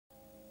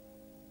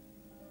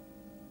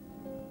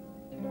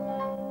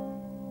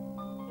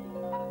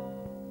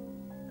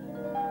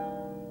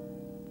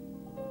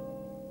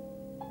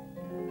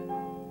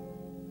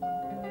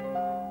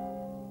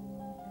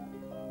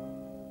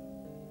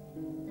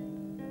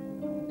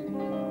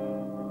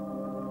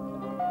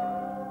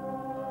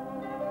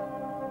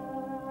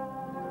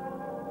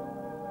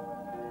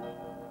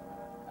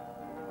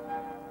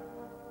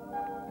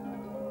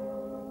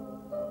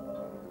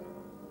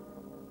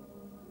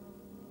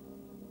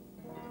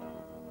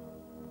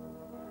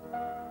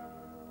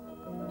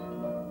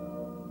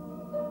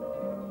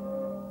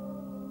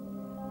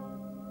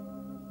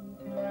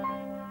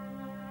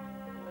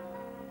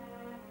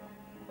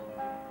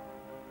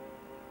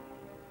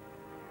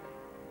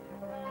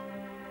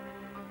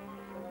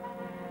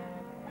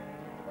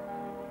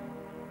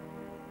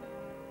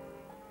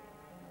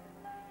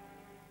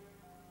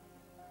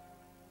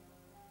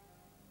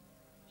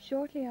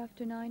Shortly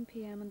after 9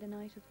 p.m. on the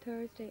night of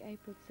Thursday,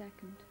 April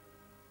 2nd,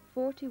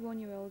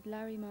 41-year-old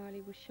Larry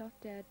Marley was shot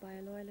dead by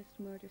a loyalist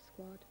murder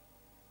squad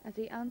as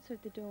he answered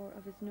the door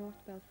of his North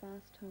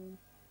Belfast home.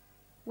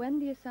 When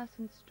the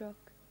assassin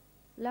struck,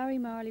 Larry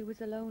Marley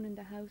was alone in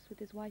the house with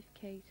his wife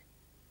Kate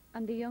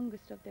and the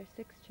youngest of their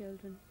 6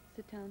 children,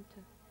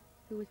 Satanta,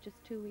 who was just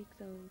 2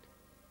 weeks old.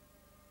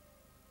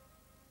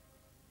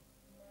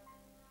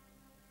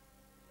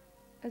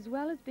 As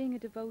well as being a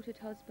devoted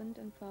husband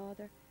and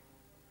father,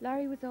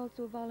 Larry was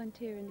also a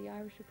volunteer in the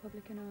Irish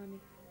Republican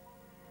Army.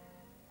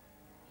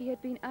 He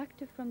had been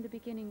active from the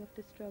beginning of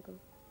the struggle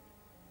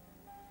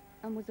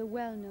and was a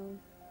well-known,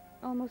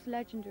 almost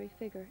legendary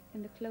figure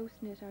in the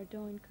close-knit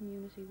Ardoyne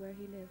community where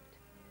he lived.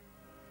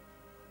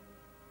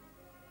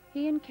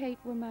 He and Kate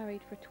were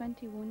married for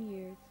 21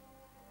 years.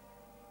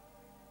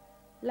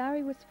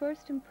 Larry was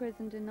first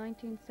imprisoned in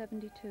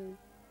 1972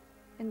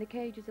 in the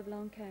cages of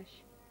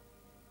Lankesh.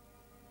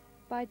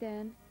 By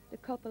then, the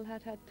couple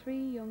had had 3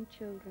 young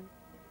children.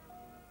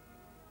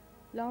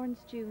 Lawrence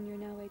Jr.,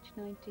 now aged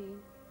 19,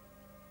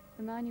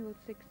 Emmanuel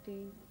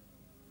 16,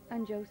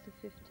 and Joseph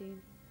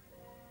 15.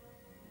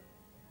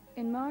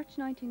 In March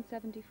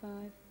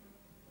 1975,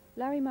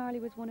 Larry Marley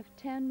was one of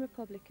 10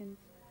 Republicans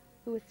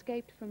who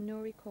escaped from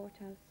Newry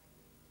Courthouse.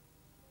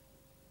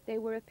 They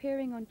were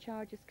appearing on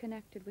charges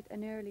connected with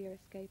an earlier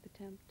escape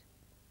attempt.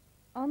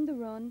 On the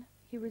run,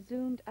 he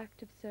resumed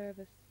active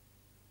service,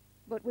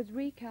 but was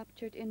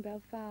recaptured in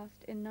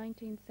Belfast in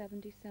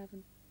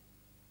 1977.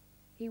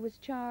 He was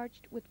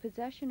charged with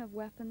possession of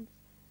weapons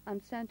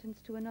and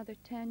sentenced to another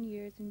 10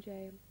 years in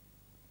jail.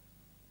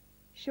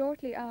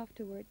 Shortly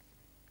afterwards,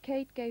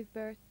 Kate gave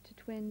birth to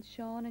twins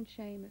Sean and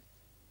Seamus,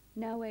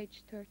 now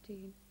aged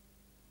 13.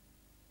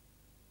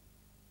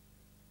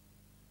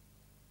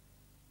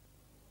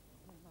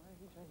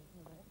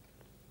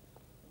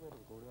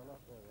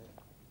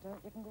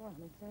 You can go on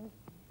and say,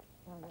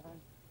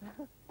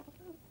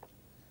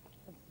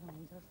 it's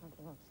fine, just have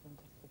to watch them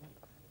just again.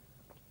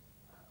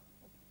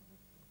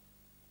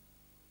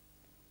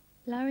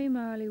 Larry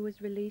Marley was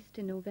released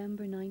in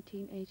November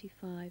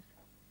 1985.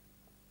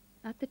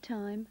 At the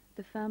time,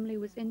 the family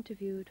was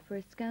interviewed for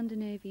a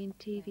Scandinavian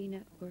TV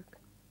network.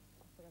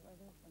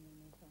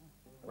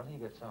 When he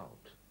gets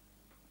out,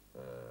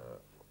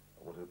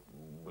 what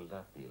will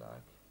that be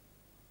like?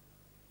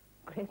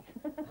 Great.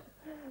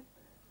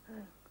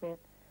 Great.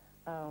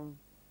 Well,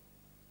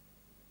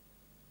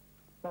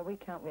 we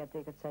can't wait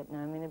till he gets out now.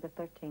 I mean, it'll be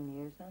 13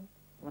 years then,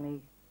 when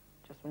he's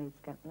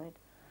getting out.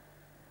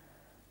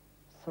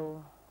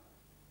 So,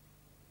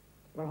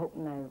 we're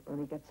hoping now when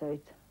he gets out,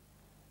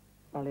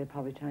 well, he'll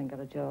probably try and get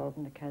a job,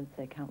 and the kids,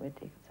 they can't wait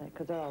till he gets out,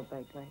 because they're all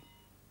big, like,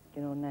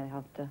 you know, and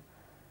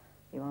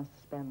he wants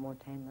to spend more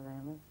time with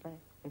them, and like,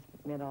 he's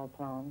made all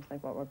plans,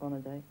 like, what we're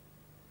going to do.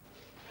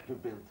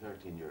 You've been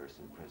 13 years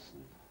in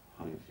prison.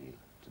 How do you feel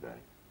today?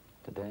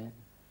 Today,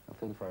 I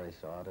feel very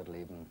sad at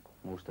leaving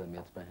most of the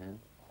mates behind.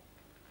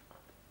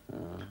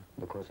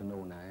 Because I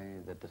know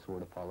now that the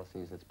sort of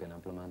policies that's been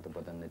implemented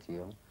within the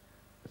jail,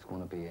 it's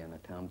going to be an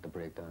attempt to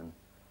break down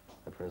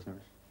the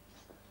prisoners.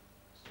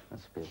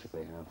 That's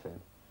basically how I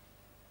feel.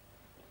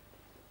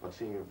 But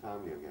seeing your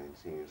family again,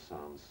 seeing your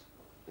sons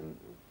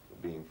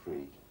being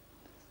free.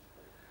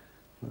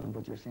 No,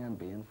 but you're saying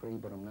being free,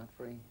 but I'm not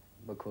free,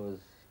 because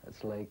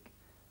it's like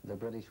the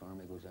British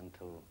Army goes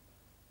into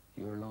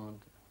your land,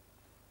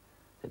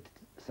 it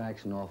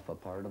section off a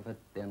part of it,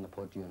 then they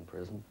put you in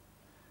prison.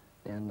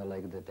 Then the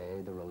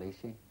day they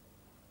release you.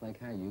 Like,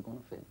 how are you going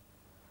to feel?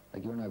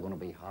 Like, you're not going to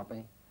be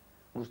happy.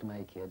 Most of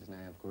my kids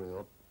now have grew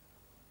up.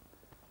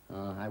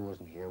 I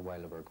wasn't here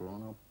while they were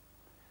growing up.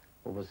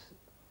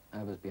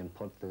 I was being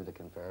put through the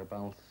conveyor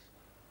belts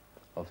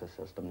of the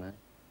system now.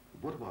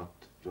 What about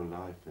your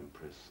life in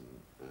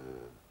prison?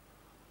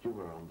 You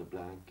were on the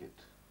blanket.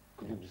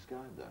 Could you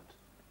describe that?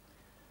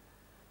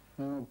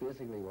 No,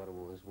 basically what it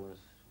was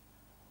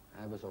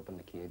I was up in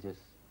the cages,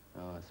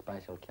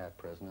 special cat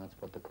prison, that's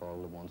what they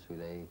call the ones who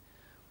they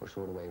were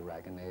sort of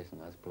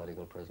recognizing as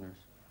political prisoners.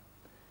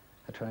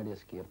 I tried to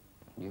escape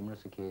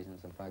numerous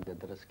occasions. In fact, I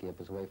did escape.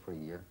 I was away for a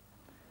year.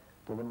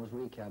 But when I was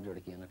recaptured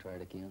again, I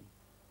tried again.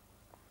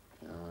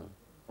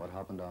 What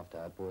happened after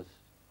that was,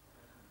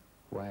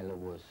 while I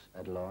was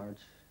at large,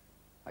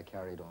 I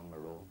carried on my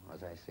role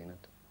as I seen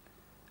it.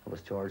 I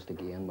was charged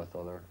again with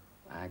other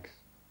acts,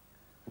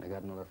 and I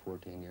got another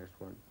 14 years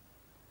for it.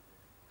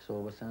 So I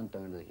was sent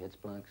down to the H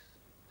blocks,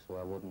 so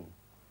I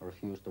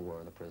refused to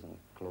wear the prison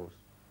clothes.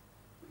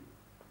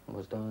 I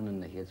was down in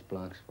the H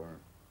blocks for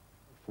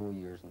 4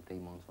 years and 3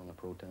 months on the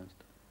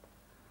protest.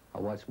 I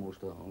watched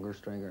most of the hunger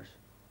strikers.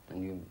 I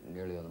knew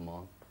nearly them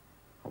all.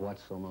 I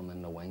watched some of them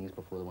in the wings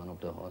before they went up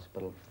to the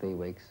hospital for 3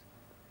 weeks,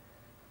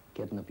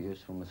 getting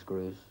abuse from the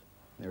screws.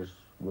 There's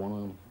one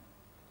of them,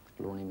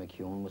 Lonnie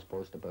McEwen, was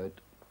pushed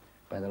about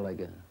by the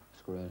leg of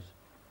screws.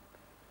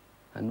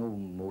 I know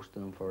most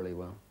of them fairly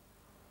well.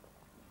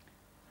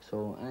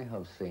 So I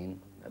have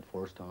seen at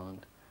first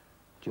hand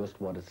just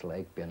what it's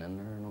like being in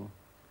there, you know.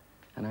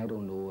 And I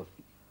don't know if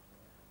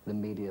the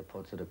media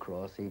puts it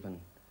across even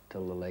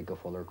till the like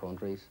of other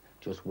countries,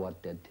 just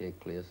what did take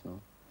place now.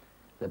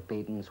 The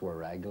beatings were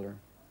regular.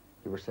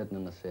 You were sitting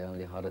in a cell,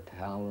 you had a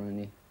towel around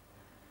you.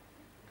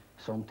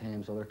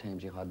 Sometimes, other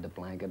times you had the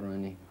blanket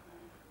around you.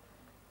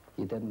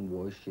 You didn't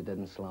wash, you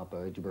didn't slap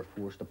out, you were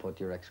forced to put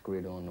your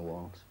excreta on the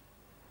walls.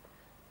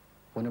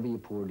 Whenever you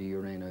poured the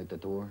urine out the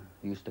door,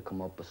 you used to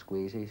come up with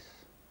squeezies,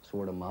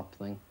 sort of mop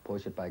thing,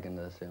 push it back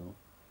into the cell.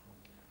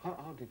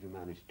 How did you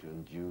manage to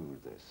endure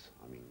this?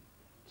 I mean,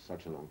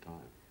 such a long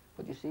time.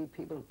 But you see,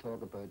 people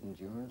talk about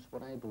endurance.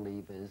 What I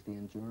believe is the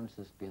endurance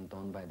is being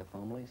done by the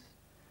families.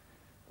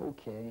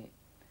 Okay,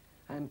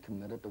 I'm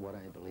committed to what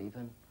I believe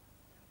in,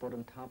 but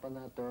on top of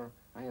that there,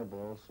 I have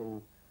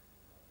also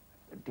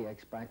to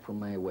expect from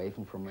my wife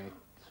and from my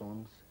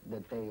sons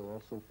that they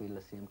also feel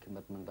the same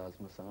commitment as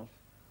myself.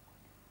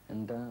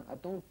 And I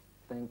don't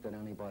think that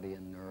anybody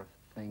in there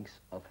thinks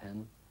of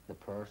him, the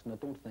person. I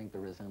don't think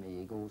there is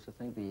any egos. I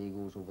think the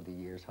egos over the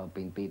years have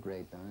been beat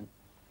right down.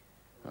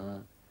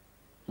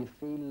 You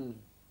feel,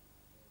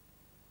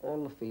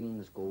 all the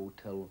feelings go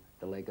till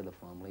the leg of the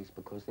families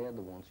because they're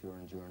the ones who are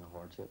enduring the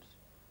hardships.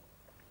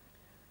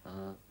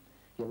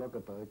 You look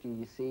about you,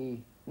 you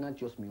see, not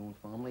just my own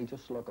family,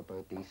 just look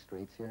about these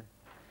streets here.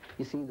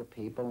 You see the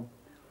people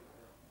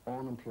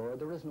unemployed.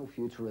 There is no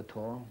future at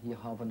all. You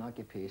have an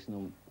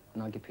occupational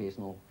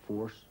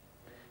force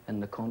in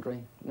the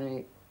country.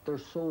 Now, their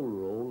sole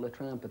role, they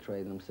try and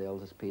portray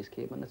themselves as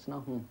peacekeeping. It's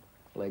nothing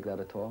like that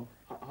at all.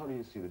 How do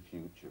you see the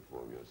future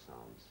for your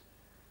sons?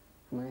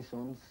 My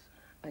sons,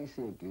 I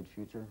see a good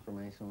future for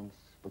my sons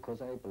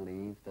because I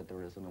believe that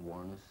there is an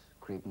awareness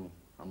creeping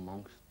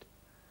amongst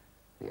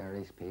the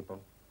Irish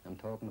people. I'm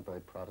talking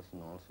about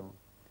Protestant also,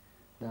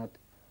 that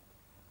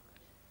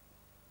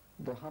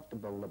they have to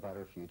build a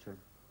better future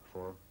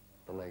for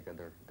the like of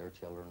their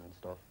children and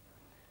stuff.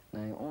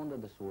 Now, under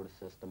the sort of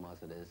system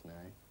as it is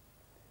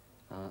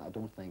now, I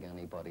don't think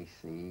anybody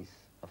sees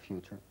a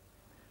future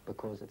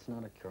because it's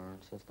not a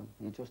current system.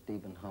 You just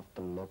even have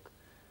to look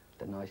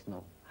at the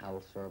National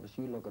Health Service.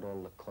 You look at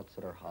all the cuts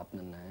that are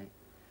happening now.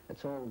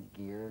 It's all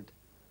geared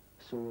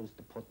so as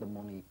to put the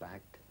money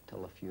back to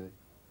a few.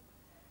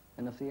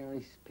 And if the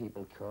Irish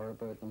people care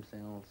about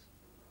themselves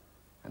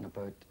and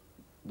about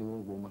the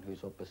old woman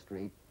who's up the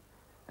street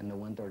in the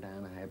winter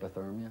down of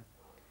hypothermia,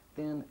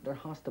 then there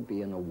has to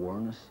be an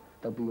awareness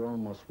that we all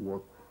must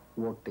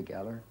work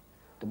together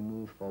to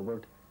move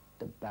forward,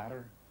 to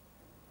better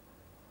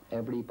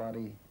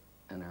everybody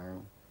in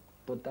Ireland.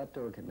 But that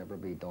there could never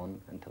be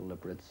done until the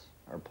Brits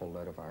are pulled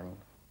out of Ireland.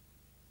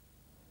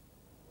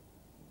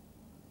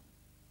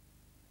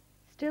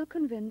 Still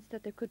convinced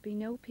that there could be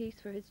no peace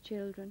for his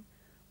children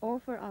or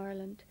for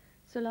Ireland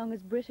so long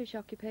as British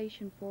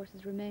occupation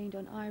forces remained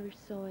on Irish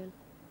soil,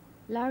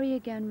 Larry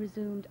again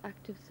resumed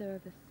active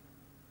service.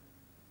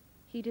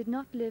 He did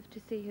not live to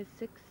see his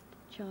 6th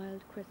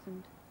child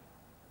christened.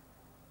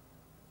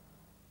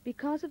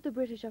 Because of the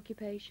British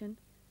occupation,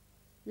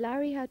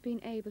 Larry had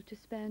been able to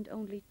spend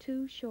only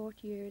 2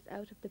 short years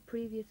out of the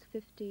previous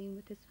 15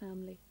 with his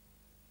family.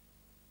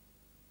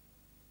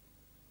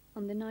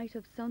 On the night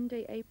of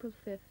Sunday, April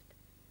 5th,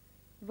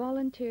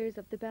 volunteers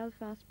of the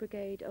Belfast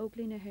Brigade,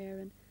 Oakley na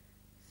HÉireann,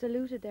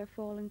 saluted their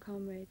fallen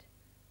comrade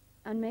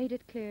and made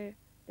it clear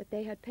that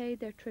they had paid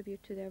their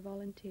tribute to their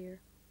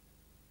volunteer.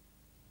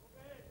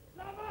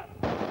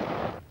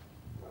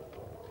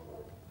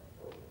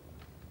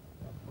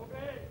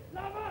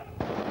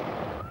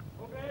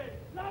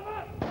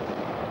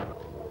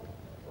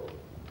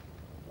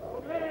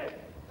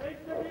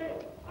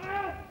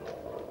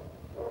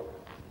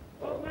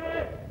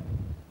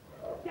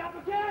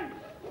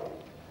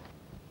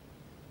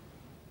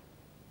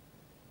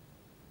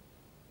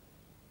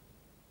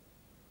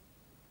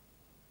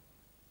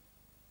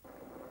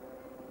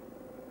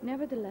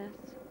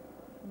 Nevertheless,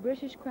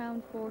 British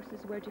Crown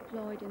forces were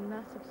deployed in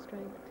massive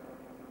strength.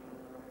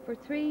 For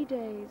 3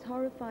 days,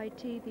 horrified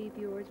TV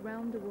viewers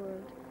round the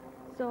world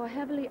saw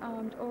heavily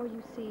armed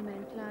RUC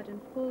men clad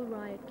in full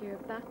riot gear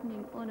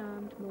battening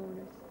unarmed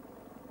mourners.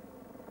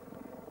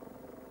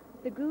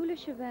 The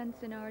ghoulish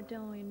events in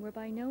Ardoyne were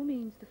by no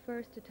means the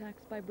first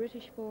attacks by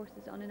British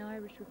forces on an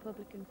Irish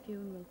Republican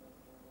funeral.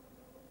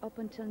 Up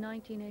until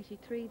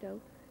 1983,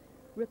 though,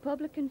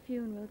 Republican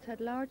funerals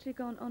had largely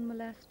gone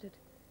unmolested,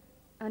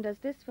 and as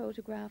this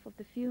photograph of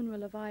the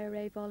funeral of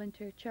IRA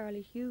volunteer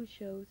Charlie Hughes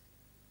shows,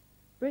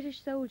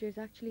 British soldiers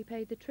actually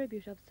paid the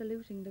tribute of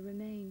saluting the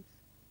remains.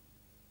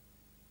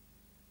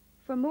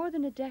 For more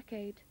than a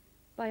decade,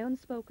 by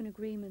unspoken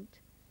agreement,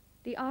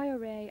 the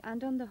IRA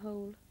and on the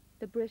whole,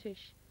 the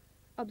British,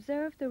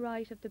 observed the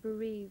right of the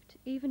bereaved,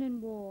 even in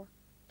war,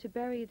 to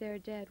bury their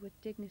dead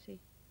with dignity.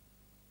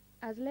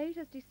 As late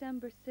as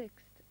December 6,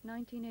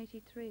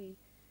 1983,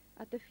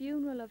 at the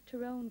funeral of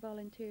Tyrone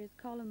volunteers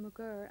Colin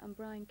McGurr and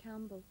Brian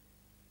Campbell,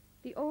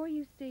 the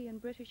RUC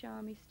and British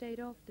Army stayed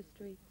off the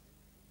streets.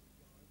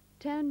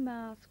 10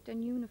 masked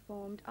and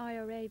uniformed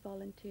IRA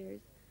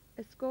volunteers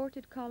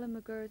escorted Colin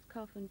McGurr's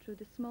coffin through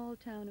the small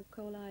town of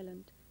Coal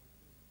Island,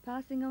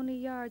 passing only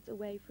yards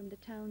away from the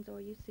town's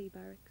RUC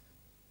barracks.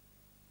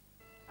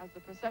 As the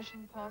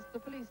procession passed the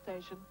police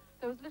station,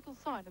 there was little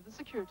sign of the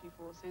security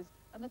forces,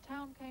 and the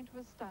town came to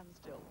a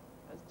standstill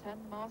as 10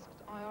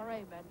 masked IRA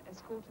men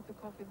escorted the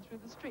coffin through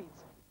the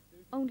streets.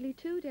 Only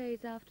 2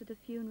 days after the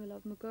funeral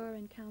of McGurr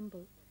and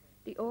Campbell,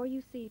 the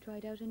RUC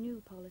tried out a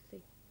new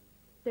policy.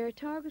 Their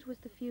target was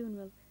the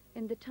funeral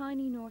in the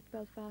tiny North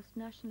Belfast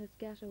nationalist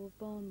ghetto of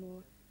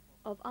Bawnmore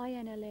of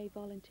INLA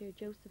volunteer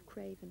Joseph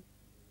Craven,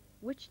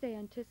 which they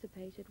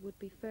anticipated would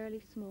be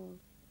fairly small.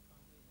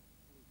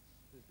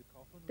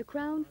 The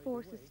Crown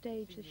Forces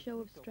staged a show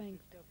of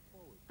strength,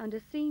 and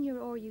a senior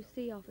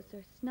RUC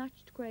officer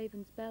snatched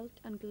Craven's belt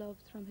and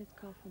gloves from his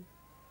coffin.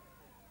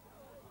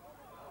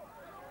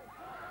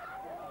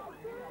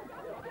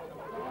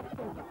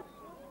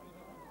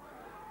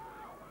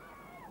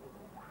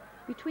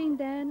 Between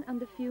then and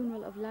the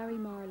funeral of Larry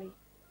Marley,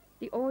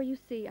 the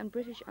RUC and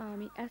British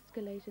Army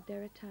escalated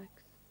their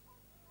attacks.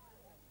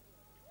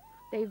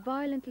 They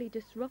violently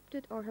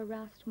disrupted or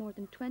harassed more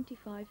than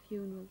 25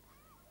 funerals.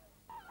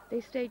 They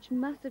staged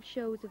massive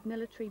shows of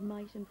military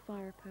might and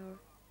firepower.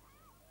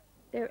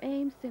 Their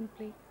aim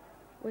simply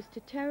was to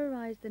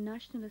terrorise the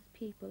nationalist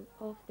people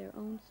off their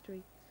own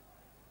streets.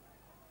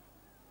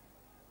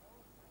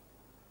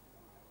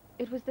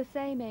 It was the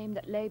same aim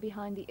that lay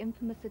behind the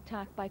infamous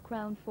attack by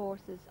Crown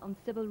forces on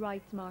civil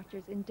rights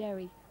marchers in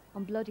Derry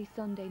on Bloody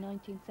Sunday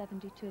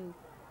 1972,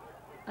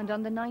 and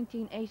on the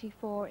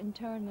 1984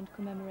 internment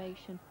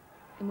commemoration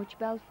in which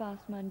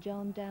Belfast man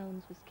John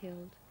Downes was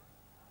killed.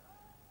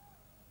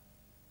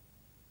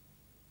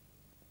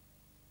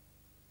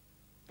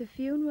 The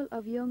funeral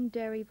of young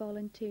Derry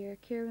volunteer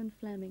Kieran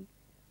Fleming,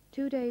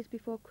 2 days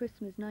before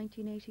Christmas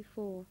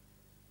 1984,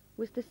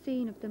 was the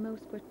scene of the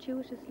most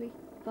gratuitously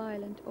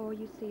violent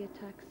RUC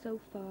attack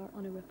so far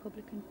on a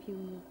Republican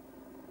funeral.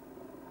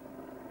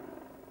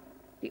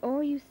 The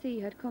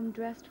RUC had come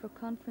dressed for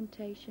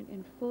confrontation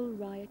in full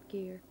riot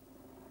gear.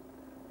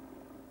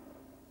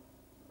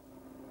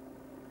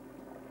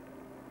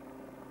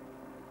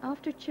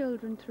 After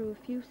children threw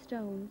a few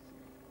stones,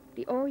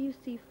 the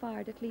RUC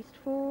fired at least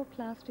 4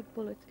 plastic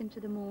bullets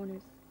into the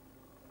mourners.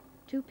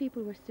 2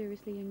 people were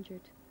seriously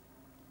injured,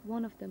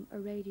 one of them a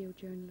radio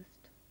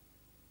journalist.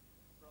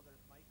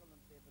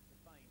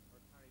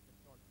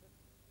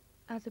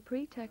 As a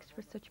pretext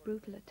for such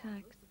brutal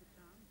attacks,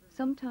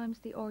 sometimes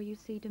the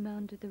RUC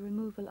demanded the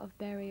removal of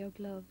burial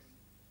gloves.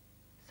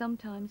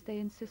 Sometimes they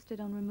insisted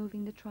on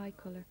removing the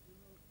tricolour.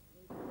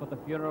 But the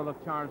funeral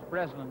of Charles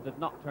Breslin did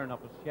not turn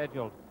up as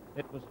scheduled.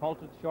 It was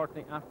halted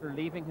shortly after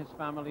leaving his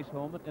family's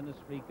home at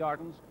Innisfree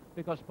Gardens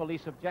because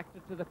police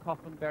objected to the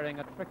coffin bearing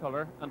a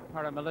tricolour and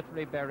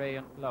paramilitary beret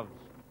and gloves.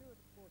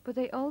 But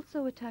they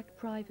also attacked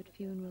private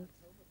funerals,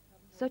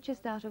 such as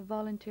that of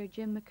volunteer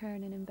Jim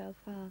McKernan in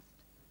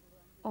Belfast,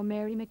 or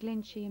Mary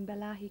McGlinchey in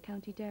Bellaghy,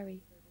 County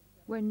Derry,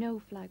 where no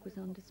flag was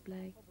on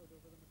display.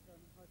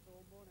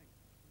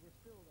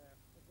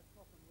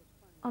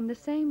 On the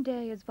same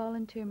day as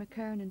volunteer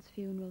McKernan's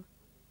funeral,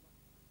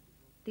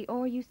 the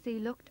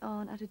RUC looked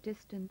on at a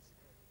distance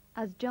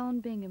as John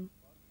Bingham,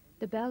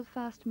 the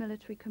Belfast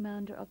military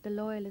commander of the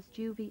Loyalist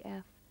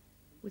UVF,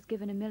 was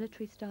given a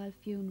military-style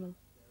funeral.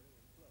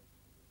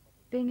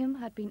 Bingham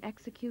had been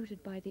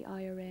executed by the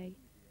IRA,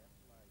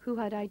 who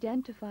had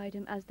identified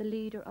him as the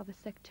leader of a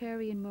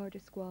sectarian murder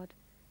squad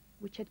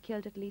which had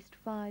killed at least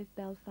 5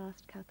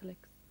 Belfast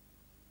Catholics.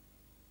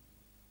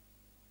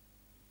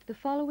 The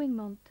following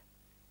month,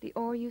 the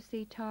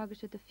RUC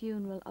targeted the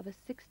funeral of a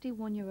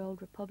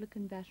 61-year-old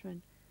Republican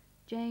veteran,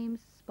 James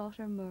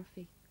Spotter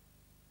Murphy.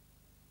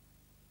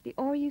 The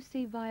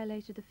RUC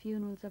violated the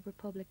funerals of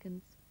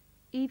Republicans,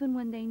 even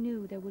when they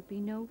knew there would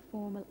be no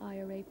formal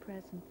IRA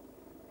present,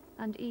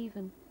 and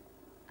even,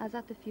 as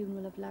at the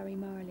funeral of Larry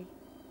Marley,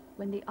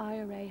 when the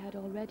IRA had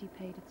already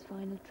paid its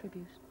final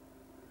tribute.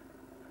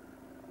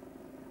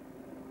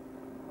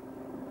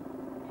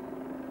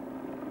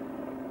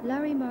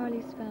 Larry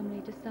Marley's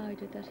family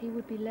decided that he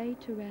would be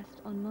laid to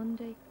rest on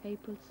Monday,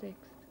 April 6th,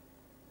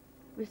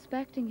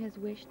 respecting his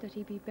wish that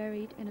he be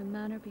buried in a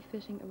manner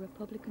befitting a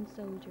Republican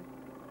soldier.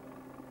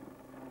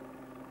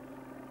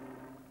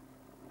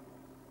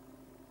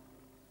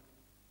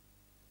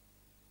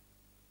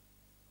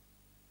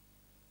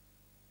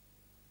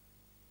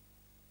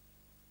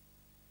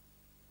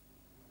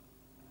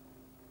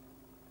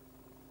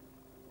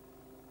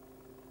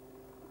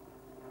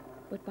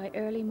 But by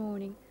early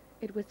morning,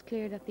 it was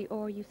clear that the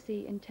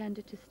RUC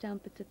intended to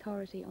stamp its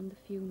authority on the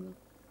funeral.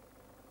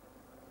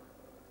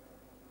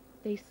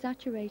 They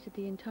saturated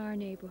the entire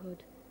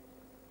neighbourhood.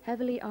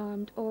 Heavily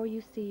armed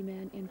RUC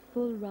men in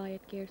full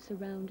riot gear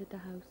surrounded the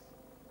house.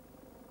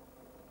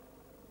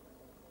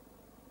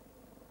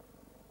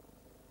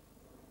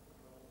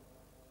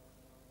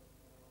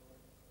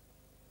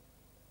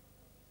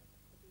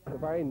 A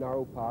very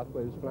narrow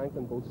pathway was flanked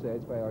on both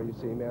sides by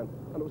RUC men,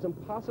 and it was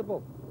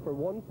impossible for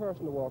one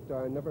person to walk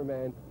down, never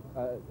mind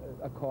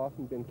a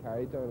coffin being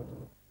carried down it.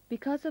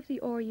 Because of the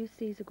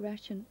RUC's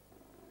aggression,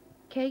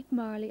 Kate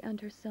Marley and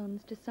her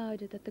sons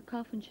decided that the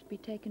coffin should be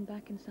taken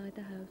back inside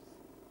the house.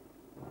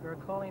 We are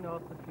calling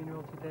off the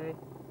funeral today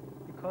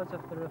because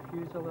of the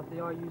refusal of the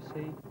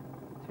RUC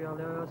to to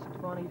allow us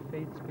 20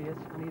 feet space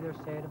on either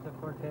side of the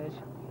cortege.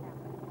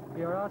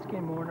 We are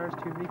asking mourners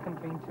to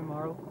reconvene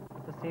tomorrow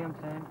at the same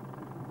time.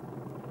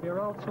 We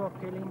are also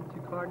appealing to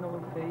Cardinal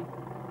O'Fee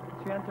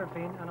to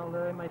intervene and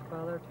allow my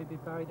father to be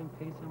buried in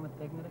peace and with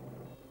dignity.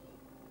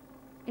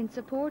 In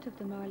support of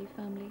the Marley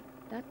family,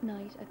 that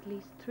night at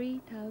least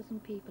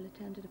 3,000 people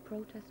attended a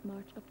protest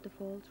march up the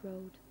Falls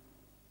Road.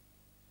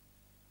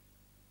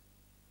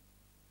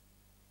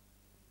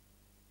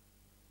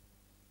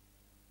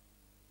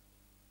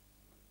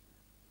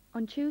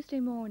 On Tuesday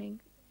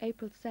morning,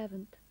 April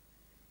 7th,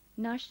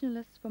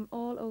 nationalists from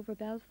all over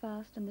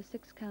Belfast and the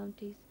 6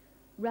 counties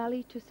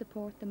rallied to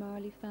support the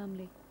Marley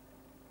family.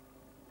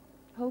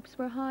 Hopes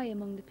were high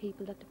among the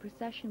people that the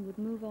procession would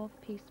move off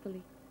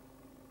peacefully.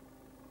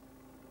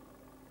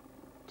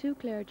 2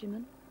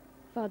 clergymen,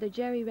 Father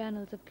Jerry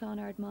Reynolds of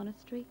Clonard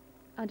Monastery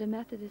and a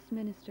Methodist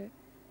minister,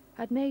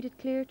 had made it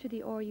clear to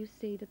the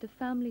RUC that the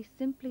family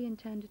simply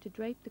intended to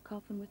drape the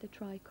coffin with a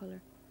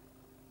tricolour.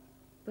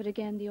 But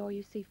again the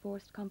RUC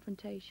forced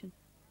confrontation.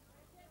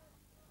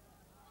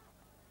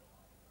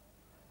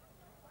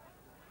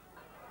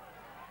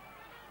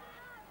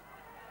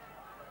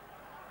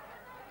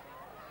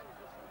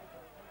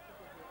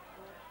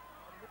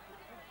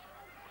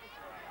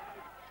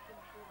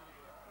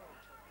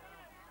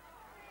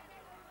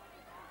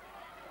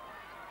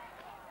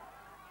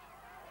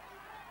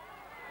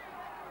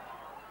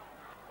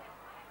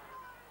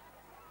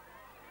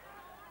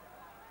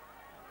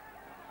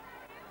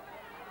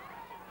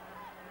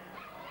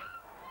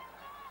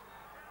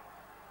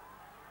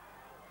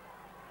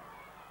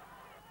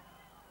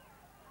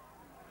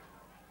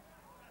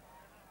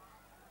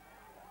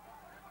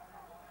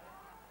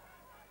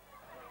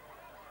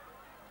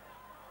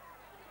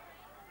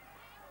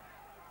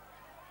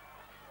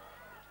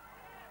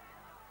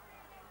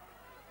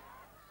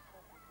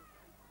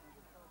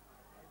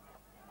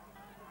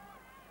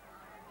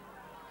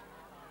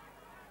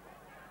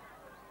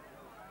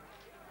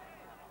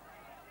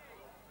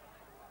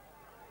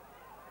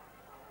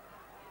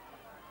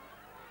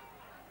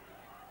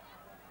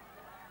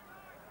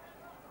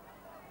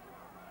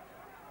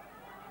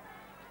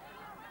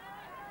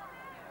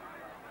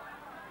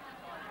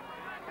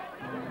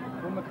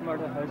 When we came out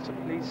of the house, the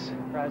police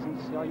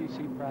presence, the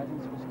RUC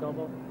presence was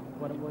double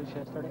what it was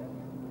yesterday.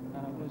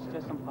 And it was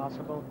just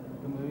impossible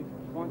to move.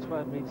 Once we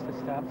had reached the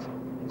steps,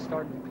 it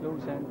started to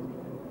close in,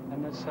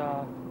 and this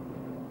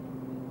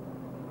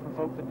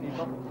provoked the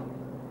people.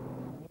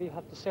 We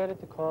have decided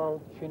to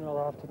call the funeral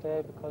off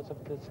today because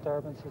of the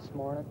disturbance this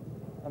morning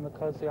and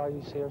because the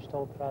RUC are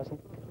still present.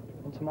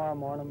 And tomorrow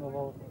morning we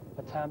will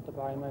attempt to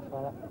bury my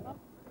father.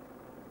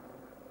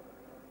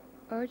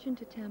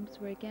 Urgent attempts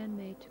were again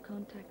made to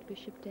contact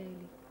Bishop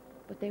Daly,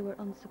 but they were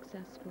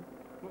unsuccessful.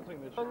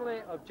 I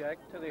strongly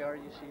object to the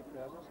RUC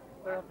presence.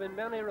 There have been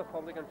many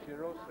Republican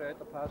funerals throughout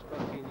the past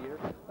 15 years.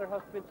 There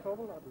has been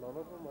trouble at none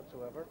of them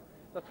whatsoever.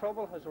 The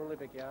trouble has only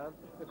begun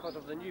because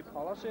of the new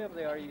policy of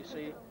the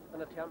RUC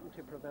in attempting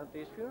to prevent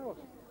these funerals.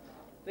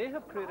 They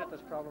have created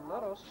this problem,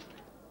 not us.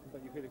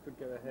 But you feel it could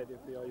get ahead if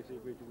the RUC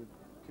agreed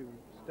to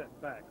step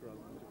back rather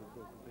than to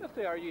withdraw completely? If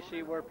the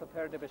RUC were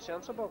prepared to be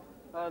sensible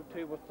and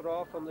to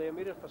withdraw from the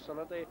immediate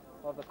vicinity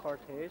of the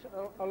cortege,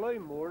 allow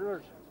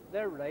mourners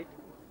their right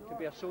to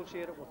be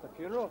associated with the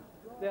funeral,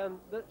 then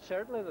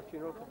certainly the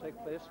funeral could take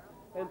place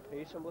in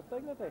peace and with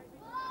dignity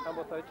and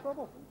without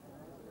trouble.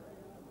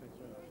 Thanks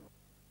very much.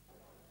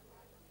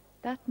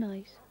 That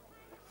night,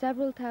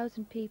 several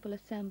thousand people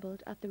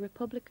assembled at the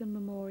Republican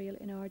Memorial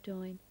in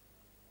Ardoyne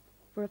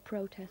for a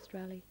protest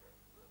rally,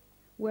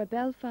 where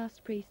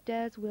Belfast priest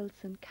Des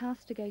Wilson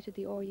castigated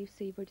the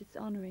RUC for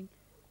dishonouring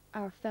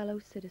our fellow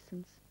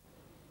citizens.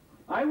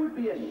 I would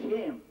be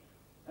ashamed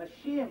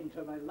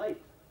to my life,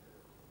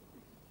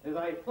 if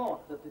I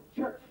thought that the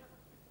church,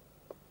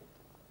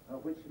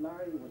 of which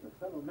Larry was a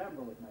fellow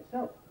member with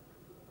myself,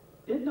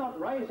 did not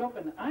rise up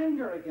in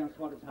anger against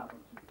what has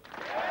happened.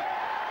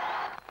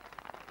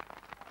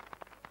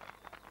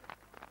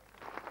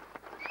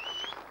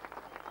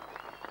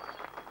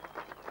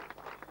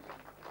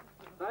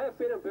 I have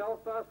been in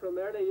Belfast from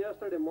early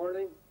yesterday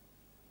morning,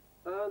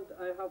 and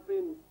I have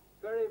been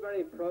very,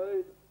 very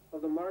proud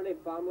of the Marley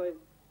family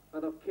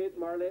and of Kate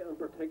Marley in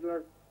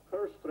particular.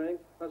 Her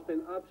strength has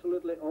been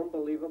absolutely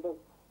unbelievable.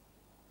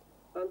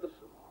 And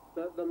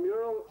the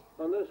mural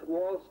on this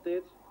wall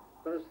states,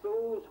 there's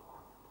those,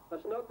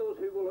 it's not those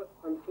who will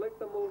inflict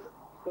the most,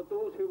 but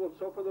those who will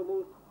suffer the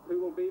most, who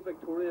will be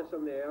victorious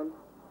in the end.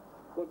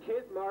 Well,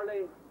 Kate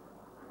Marley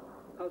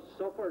has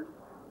suffered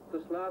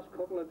this last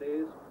couple of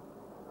days,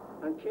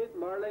 and Kate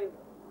Marley,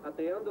 at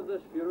the end of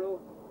this funeral,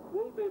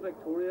 will be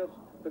victorious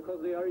because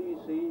the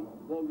RUC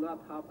will not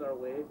have their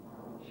way.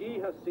 She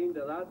has seen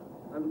to that,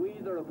 and we,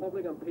 the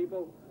Republican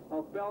people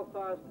of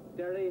Belfast,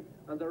 Derry,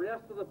 and the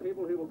rest of the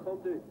people who will come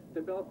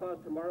to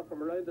Belfast tomorrow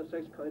from around the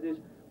 6 counties,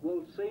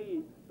 will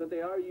see that the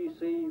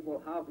RUC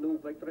will have no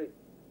victory.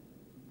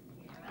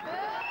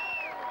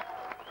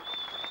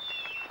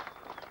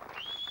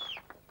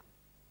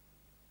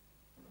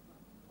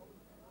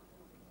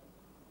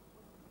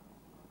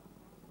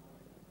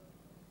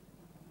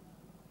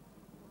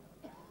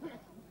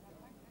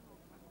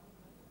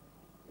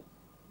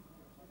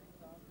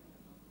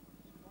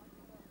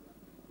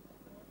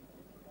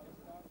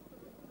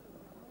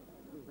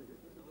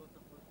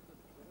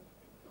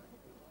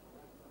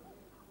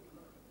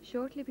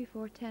 Shortly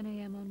before 10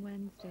 a.m. on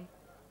Wednesday,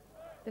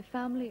 the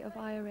family of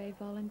IRA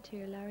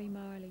volunteer Larry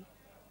Marley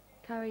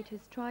carried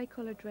his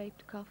tricolour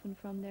draped coffin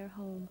from their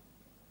home,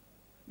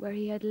 where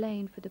he had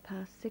lain for the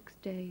past 6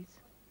 days.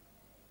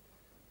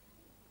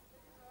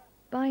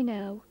 By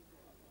now,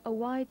 a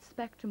wide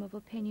spectrum of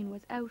opinion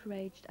was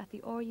outraged at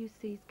the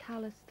RUC's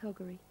callous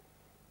thuggery.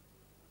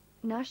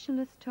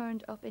 Nationalists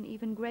turned up in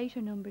even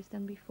greater numbers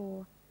than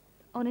before,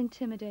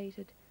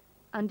 unintimidated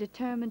and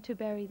determined to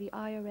bury the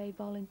IRA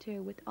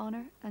volunteer with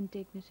honour and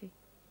dignity.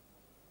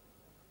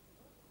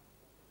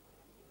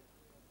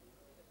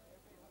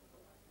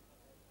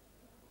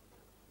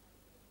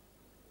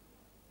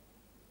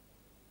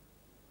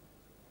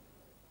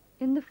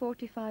 In the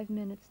 45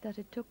 minutes that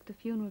it took the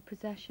funeral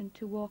procession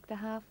to walk the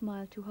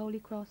half-mile to Holy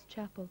Cross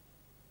Chapel,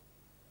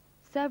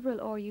 several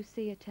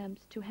RUC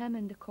attempts to hem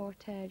in the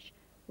cortege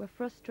were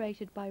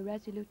frustrated by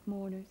resolute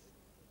mourners.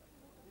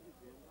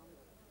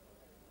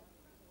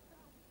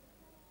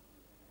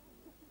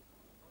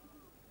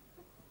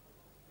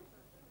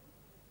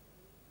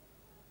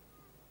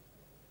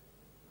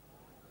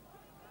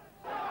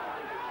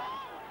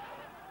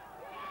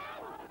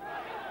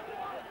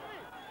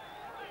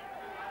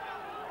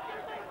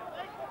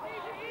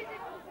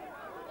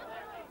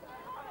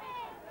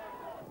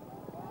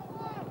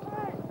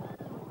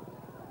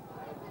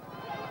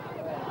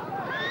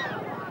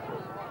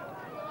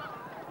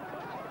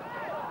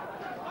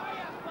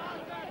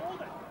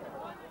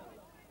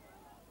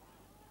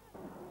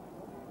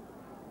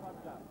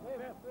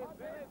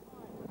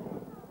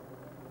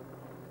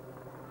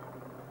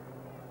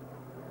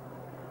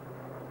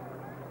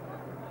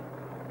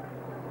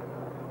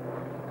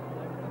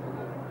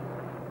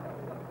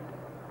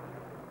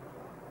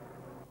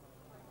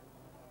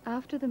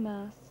 After the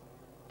Mass,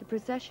 the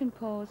procession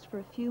paused for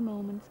a few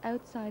moments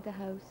outside the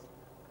house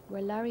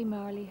where Larry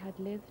Marley had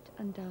lived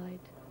and died.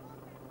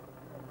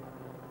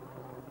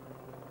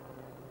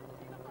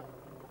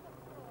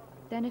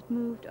 Then it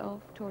moved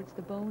off towards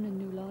the Bone and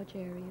New Lodge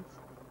areas.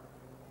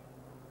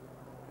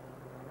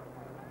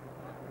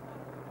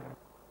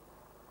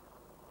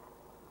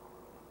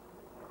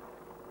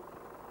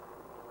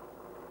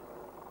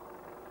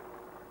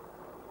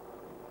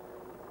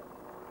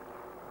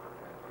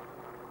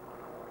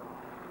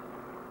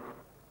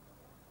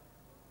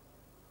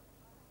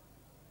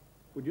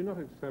 Would you not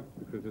accept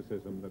the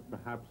criticism that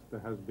perhaps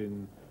there has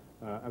been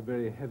a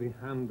very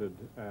heavy-handed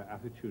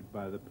attitude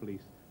by the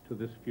police to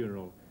this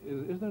funeral?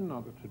 Is there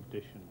not a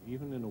tradition,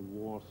 even in a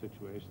war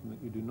situation,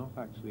 that you do not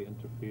actually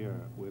interfere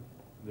with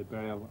the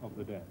burial of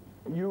the dead?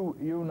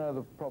 You know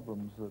the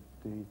problems that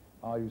the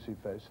RUC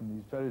face in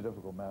these very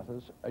difficult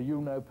matters. You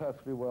know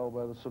perfectly well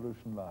where the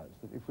solution lies,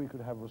 that if we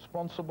could have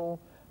responsible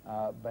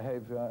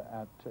behavior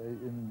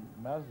in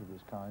matters of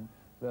this kind,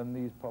 then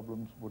these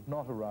problems would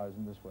not arise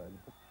in this way.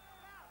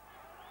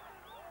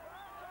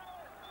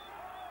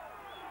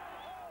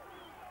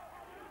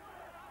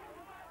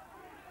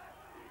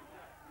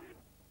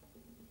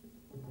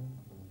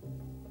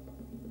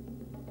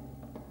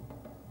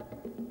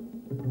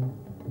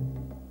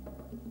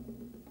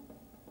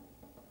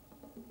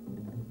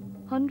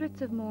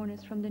 Hundreds of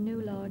mourners from the New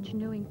Lodge,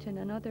 Newington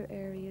and other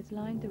areas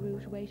lined the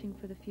route waiting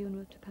for the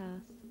funeral to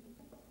pass.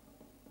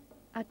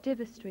 At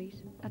Divis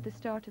Street, at the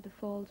start of the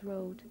Falls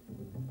Road,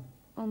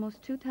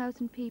 almost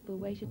 2,000 people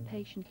waited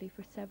patiently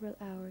for several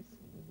hours.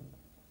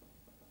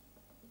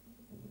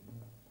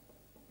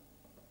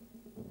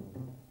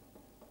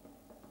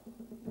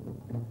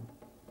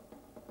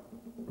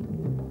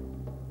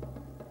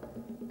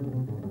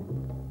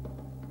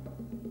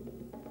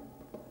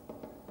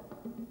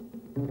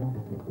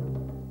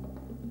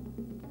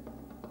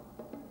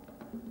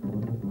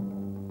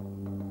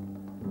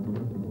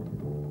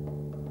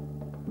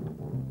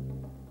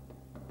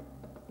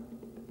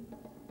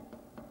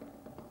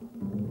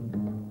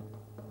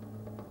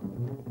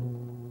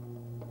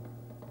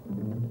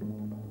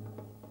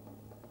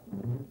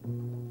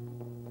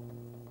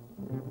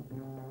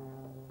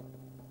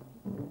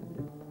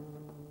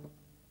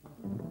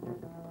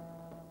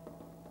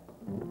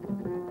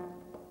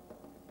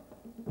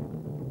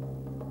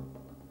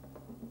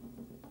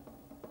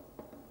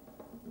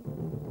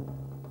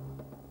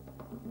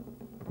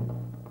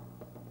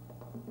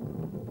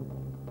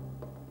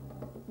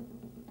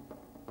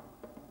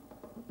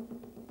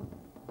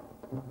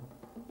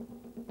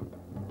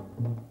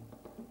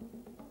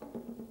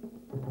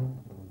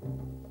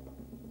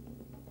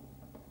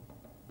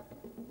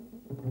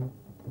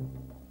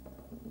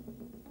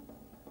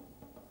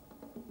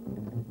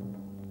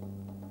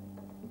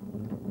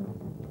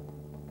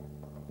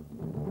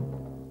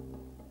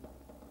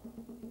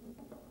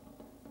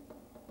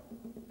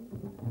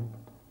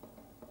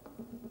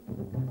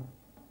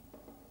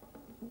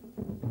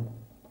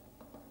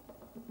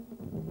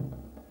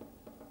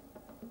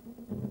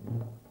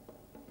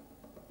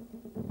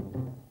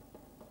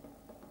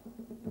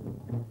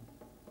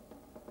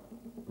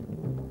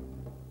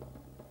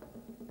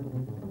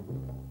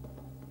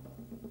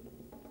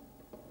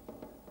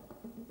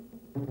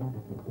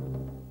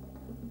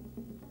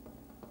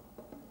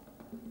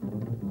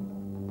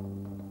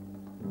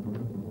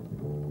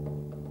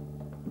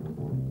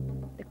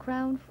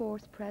 Crown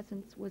force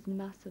presence was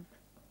massive,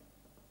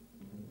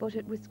 but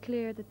it was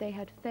clear that they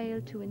had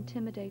failed to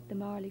intimidate the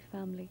Marley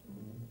family,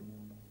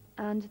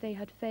 and they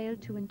had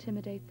failed to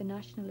intimidate the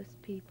nationalist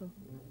people.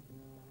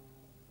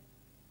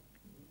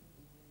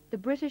 The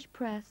British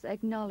press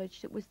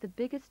acknowledged it was the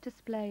biggest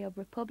display of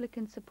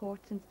Republican support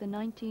since the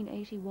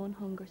 1981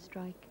 hunger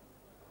strike.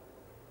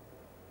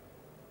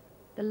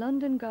 The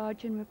London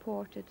Guardian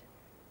reported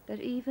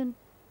that even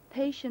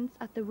patients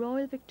at the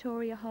Royal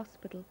Victoria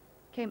Hospital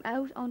came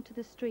out onto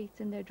the streets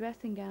in their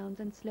dressing gowns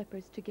and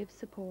slippers to give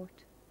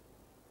support.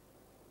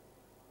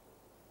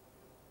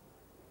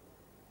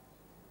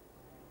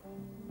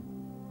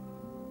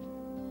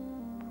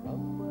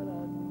 Cromwell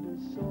and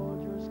his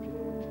soldiers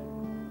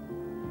came,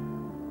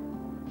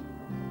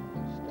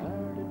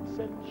 started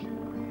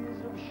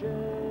centuries of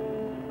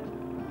shame,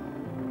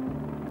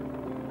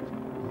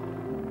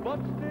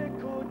 but they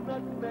could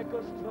not make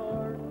us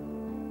turn.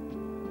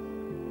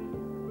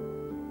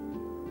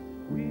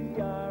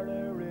 We are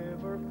a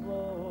river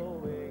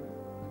flowing,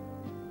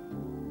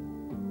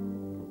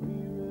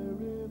 we're a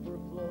river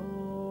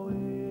flowing.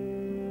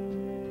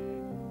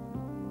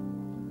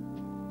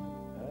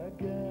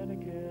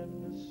 Again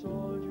the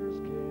soldiers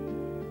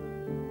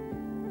came,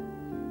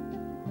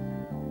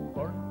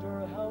 burnt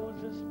our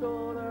houses,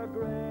 stole our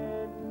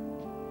grain,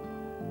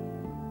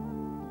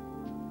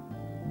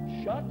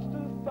 shot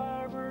the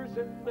farmers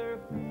in their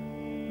fields,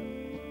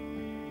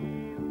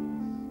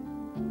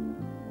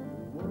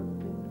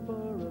 working for a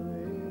living.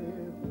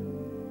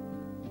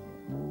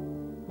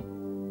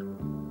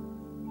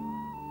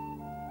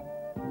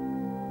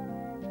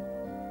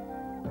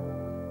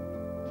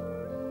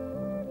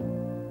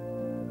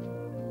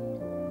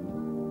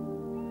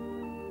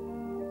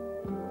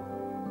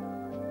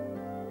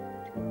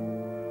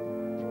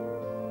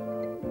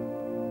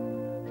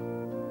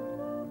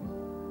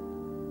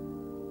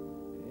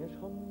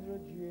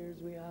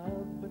 We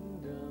have been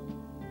down,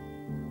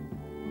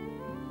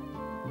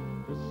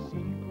 the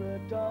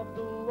secret of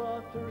the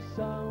water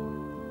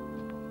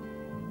sound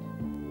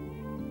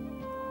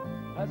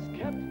has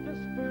kept the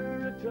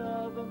spirit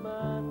of a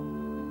man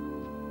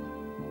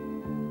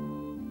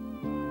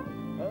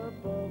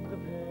above the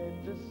pain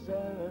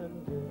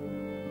descending,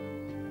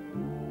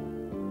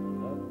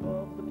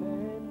 above the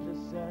pain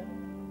descending.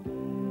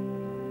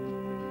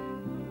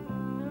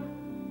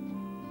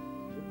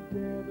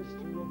 Today the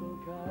struggle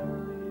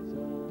carries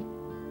on.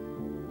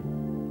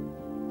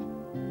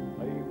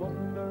 I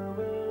wonder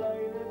will I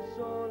live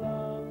so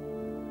long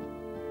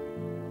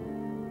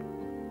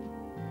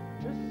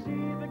to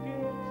see the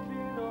gates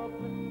being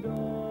opened up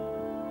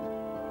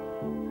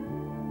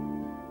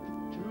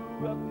to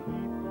a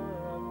people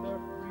and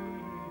their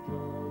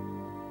freedom,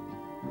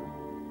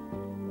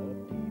 a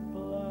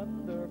people and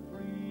their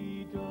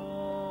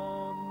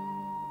freedom.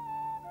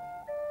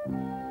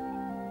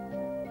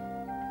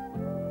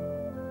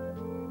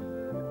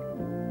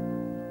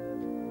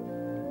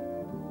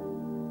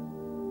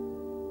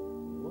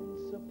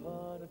 Once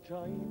upon a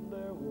time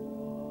there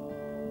was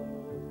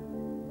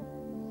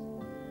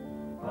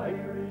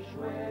Irish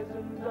ways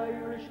and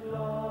Irish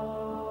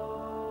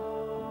laws,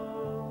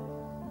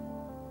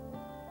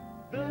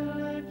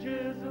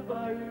 villages of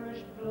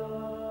Irish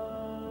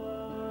blood,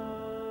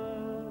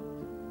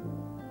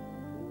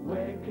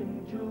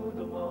 waken to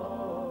the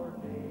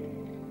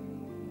morning,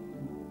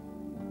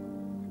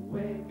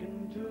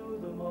 waken to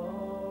the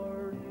morning.